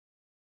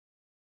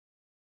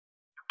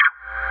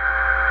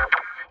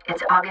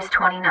It's August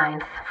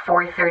 29th,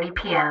 4:30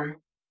 p.m.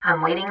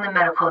 I'm waiting in the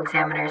medical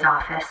examiner's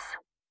office.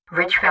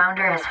 Rich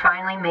Founder has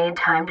finally made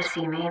time to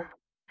see me.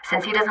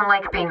 Since he doesn't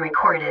like being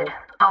recorded,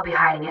 I'll be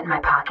hiding it in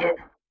my pocket.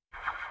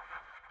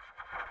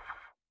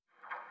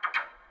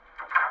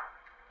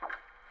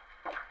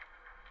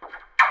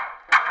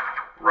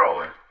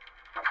 Rolling.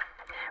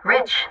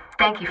 Rich,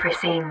 thank you for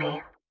seeing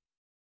me.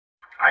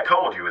 I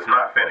told you it's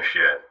not finished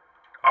yet.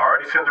 I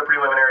already sent the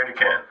preliminary to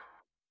Ken.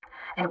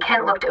 And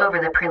Kent looked over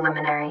the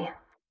preliminary.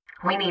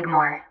 We need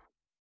more.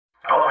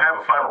 I won't have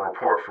a final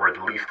report for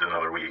at least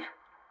another week.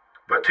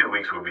 But 2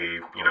 weeks would be,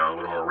 a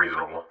little more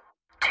reasonable.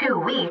 2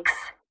 weeks?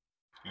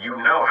 You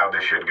know how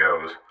this shit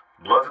goes.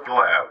 Blood's at the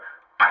lab.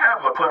 I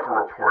have a clinical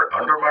report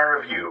under my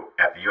review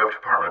at the UF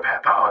Department of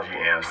Pathology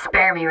and...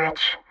 Spare me,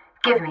 Rich.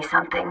 Give me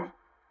something.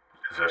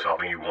 Is there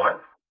something you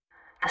want?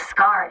 The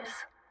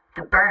scars.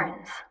 The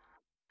burns.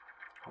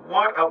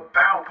 What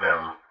about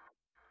them?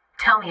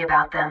 Tell me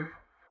about them.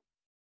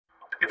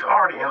 It's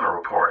already in the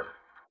report.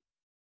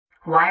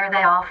 Why are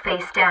they all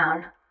face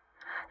down?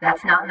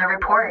 That's not in the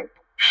report.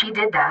 She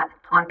did that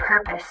on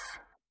purpose.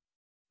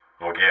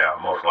 Well, yeah,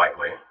 most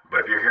likely. But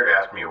if you're here to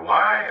ask me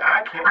why,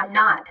 I can't... I'm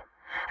not.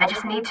 I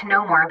just need to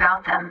know more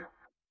about them.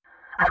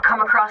 I've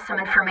come across some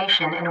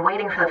information, and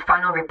waiting for the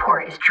final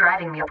report is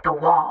driving me up the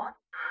wall.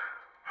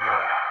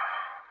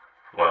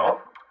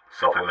 Well,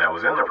 something that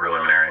was in the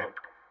preliminary,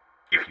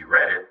 if you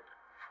read it,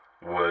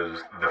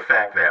 was the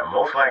fact that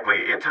most likely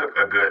it took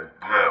a good,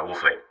 we'll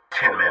say,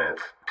 10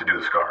 minutes to do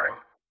the scarring.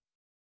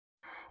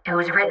 It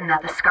was written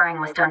that the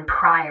scarring was done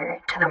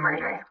prior to the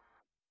murder.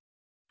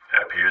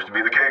 That appears to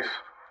be the case.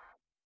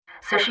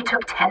 So she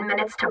took 10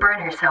 minutes to burn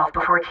herself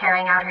before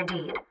carrying out her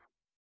deed.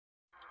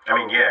 I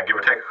mean, yeah, give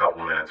or take a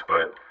couple minutes,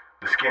 but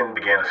the skin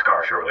began to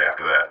scar shortly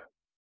after that.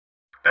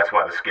 That's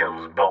why the skin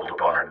was bubbled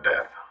upon her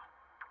death.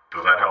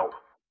 Does that help?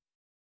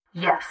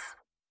 Yes.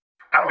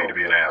 I don't mean to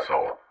be an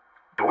asshole,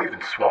 but we've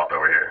been swamped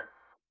over here.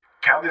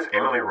 Count this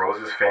Emily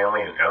Rose's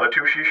family and the other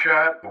 2 she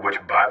shot, which,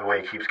 by the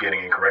way, keeps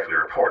getting incorrectly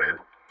reported.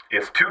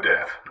 It's 2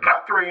 deaths,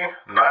 not 3,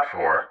 not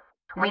 4.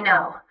 We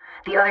know.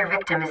 The other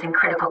victim is in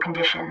critical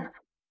condition.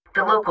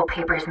 The local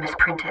papers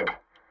misprinted.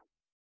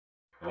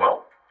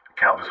 Well,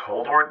 count this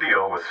whole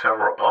ordeal with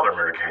several other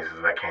murder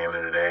cases that came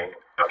in today,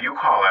 a few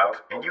call-outs,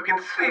 and you can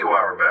see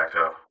why we're backed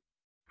up.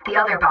 The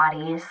other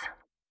bodies?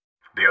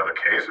 The other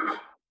cases?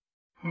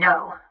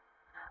 No.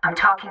 I'm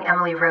talking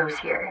Emily Rose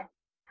here.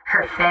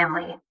 Her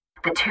family.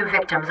 The 2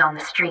 victims on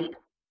the street.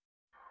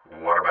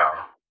 What about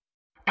them?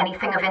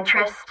 Anything of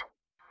interest?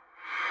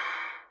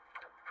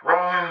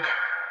 Roland.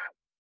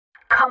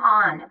 Come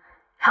on.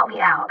 Help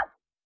me out.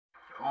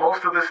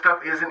 Most of this stuff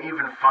isn't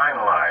even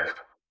finalized.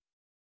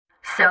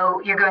 So,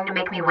 you're going to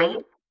make me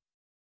wait?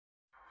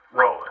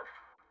 Roland.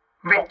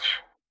 Rich.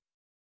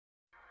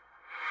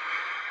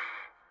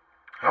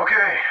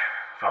 Okay,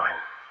 fine.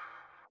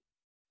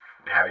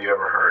 Have you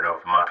ever heard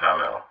of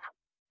matamel?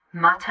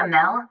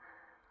 Matamel?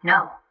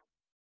 No.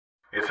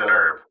 It's an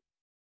herb.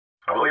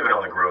 I believe it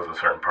only grows in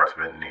certain parts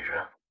of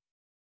Indonesia.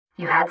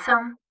 You had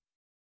some?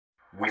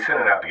 We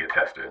sent it out to get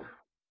tested.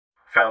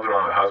 Found it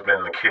on the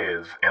husband, the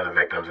kids, and the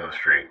victims in the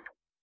street.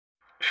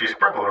 She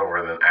sprinkled it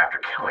over them after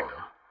killing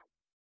them.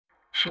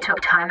 She took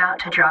time out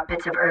to drop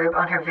bits of herb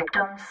on her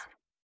victims?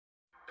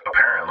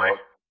 Apparently.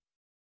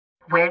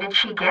 Where did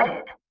she get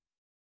it?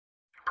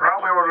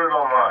 Probably ordered it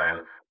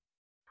online.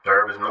 The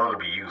herb is known to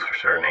be used for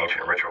certain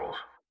ancient rituals.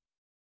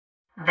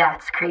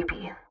 That's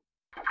creepy.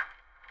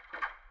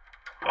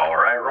 All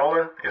right,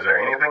 Roland. Is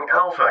there anything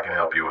else I can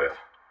help you with?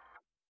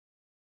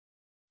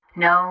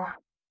 No.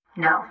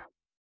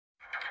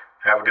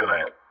 Have a good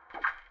night.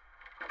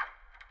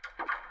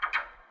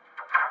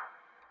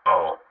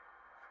 Oh,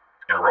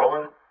 and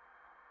Roland,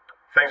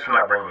 thanks for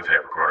not bringing the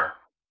tape recorder.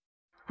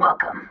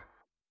 Welcome.